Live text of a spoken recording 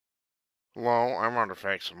Hello, I'm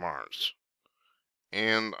Artifacts of Mars,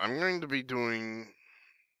 and I'm going to be doing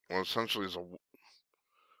what essentially is a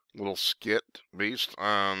little skit based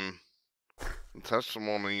on the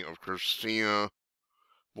testimony of Christina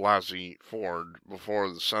Blasey Ford before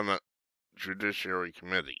the Senate Judiciary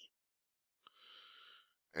Committee.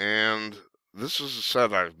 And this is a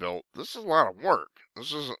set I've built. This is a lot of work.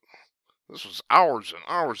 This was hours and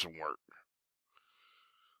hours of work.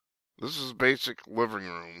 This is a basic living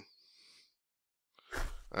room.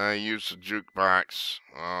 I used a jukebox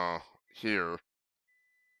here.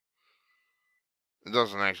 It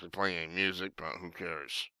doesn't actually play any music, but who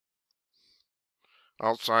cares?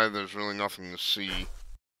 Outside, there's really nothing to see.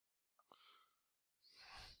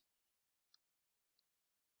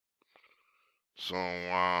 So,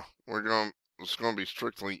 it's gonna be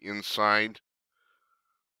strictly inside.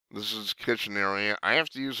 This is the kitchen area. I have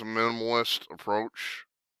to use a minimalist approach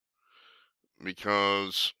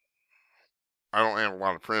because I don't have a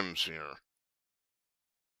lot of prims here.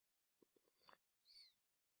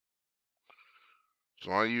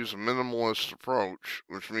 So I use a minimalist approach,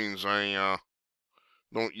 which means I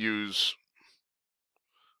don't use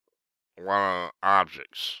a lot of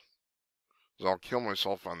objects. So I'll kill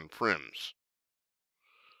myself on the prims.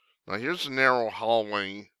 Now here's the narrow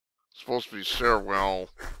hallway. It's supposed to be stairwell.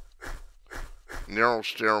 Narrow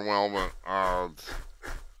stairwell, but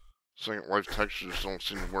Second Life textures don't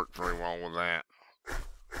seem to work very well with that.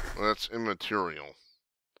 But that's immaterial.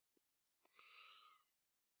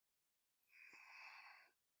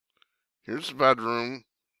 Here's the bedroom.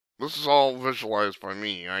 This is all visualized by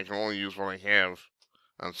me. I can only use what I have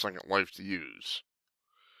on Second Life to use,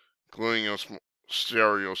 including a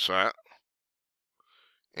stereo set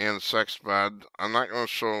and a sex bed. I'm not going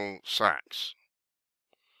to show sex.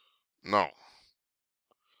 No.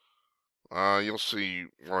 You'll see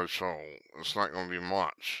what I show. It's not going to be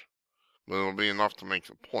much, but it'll be enough to make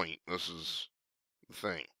the point. This is the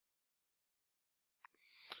thing.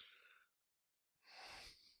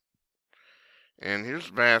 And here's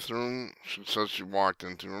the bathroom she says she walked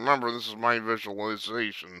into. Remember, this is my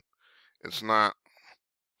visualization. It's not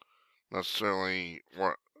necessarily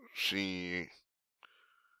what she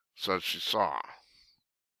said she saw.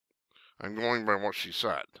 I'm going by what she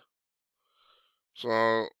said.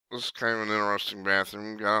 So, this is kind of an interesting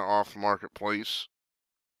bathroom. Got it off Marketplace.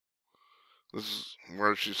 This is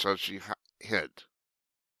where she said she hid.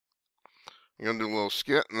 I'm going to do a little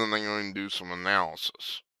skit, and then I'm going to do some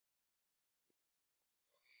analysis.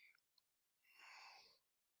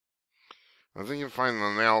 I think you'll find the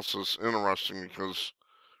analysis interesting because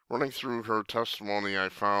running through her testimony, I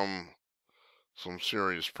found some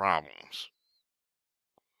serious problems.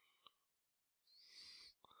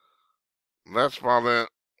 That's about it.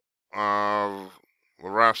 The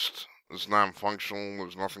rest is non-functional.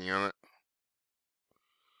 There's nothing in it.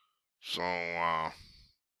 So,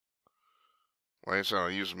 like I said, I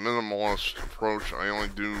use a minimalist approach. I only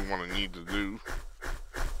do what I need to do.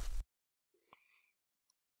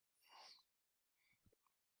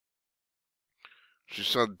 She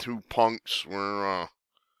said two punks were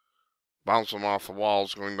bouncing off the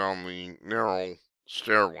walls going down the narrow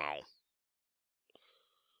stairwell.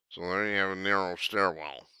 So there you have a narrow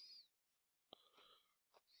stairwell.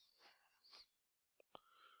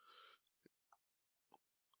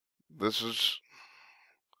 This is,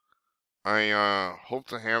 I hope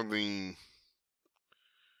to have the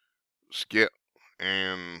skit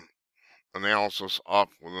and analysis up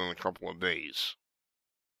within a couple of days.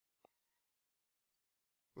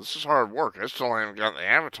 This is hard work. I still haven't got the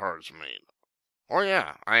avatars made. Oh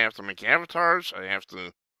yeah, I have to make avatars. I have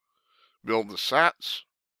to build the sets.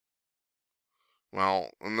 Well,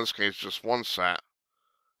 in this case, just one set.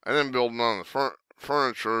 I didn't build none of the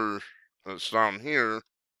furniture that's down here.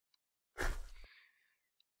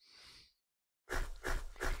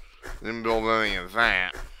 Didn't build any of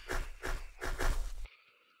that.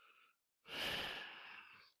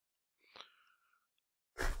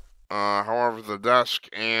 However, the desk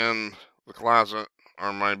and the closet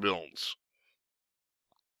are my builds.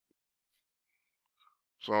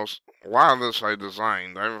 So a lot of this I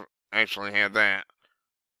designed. I've actually had that.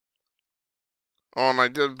 Oh, and I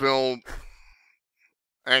did build,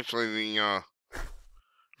 actually,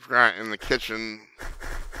 forgot in the kitchen.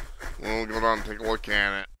 We'll go down and take a look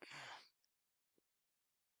at it.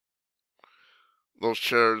 Those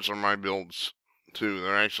chairs are my builds, too.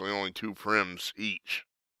 They're actually only 2 prims each.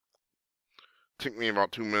 Took me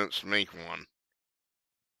about 2 minutes to make one.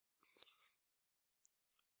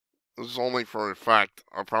 This is only for effect.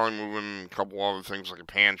 I'll probably move in a couple other things like a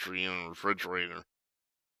pantry and a refrigerator.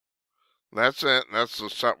 That's it. That's the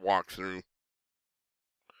set walkthrough.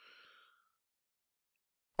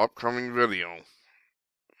 upcoming video.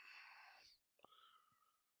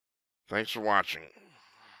 Thanks for watching.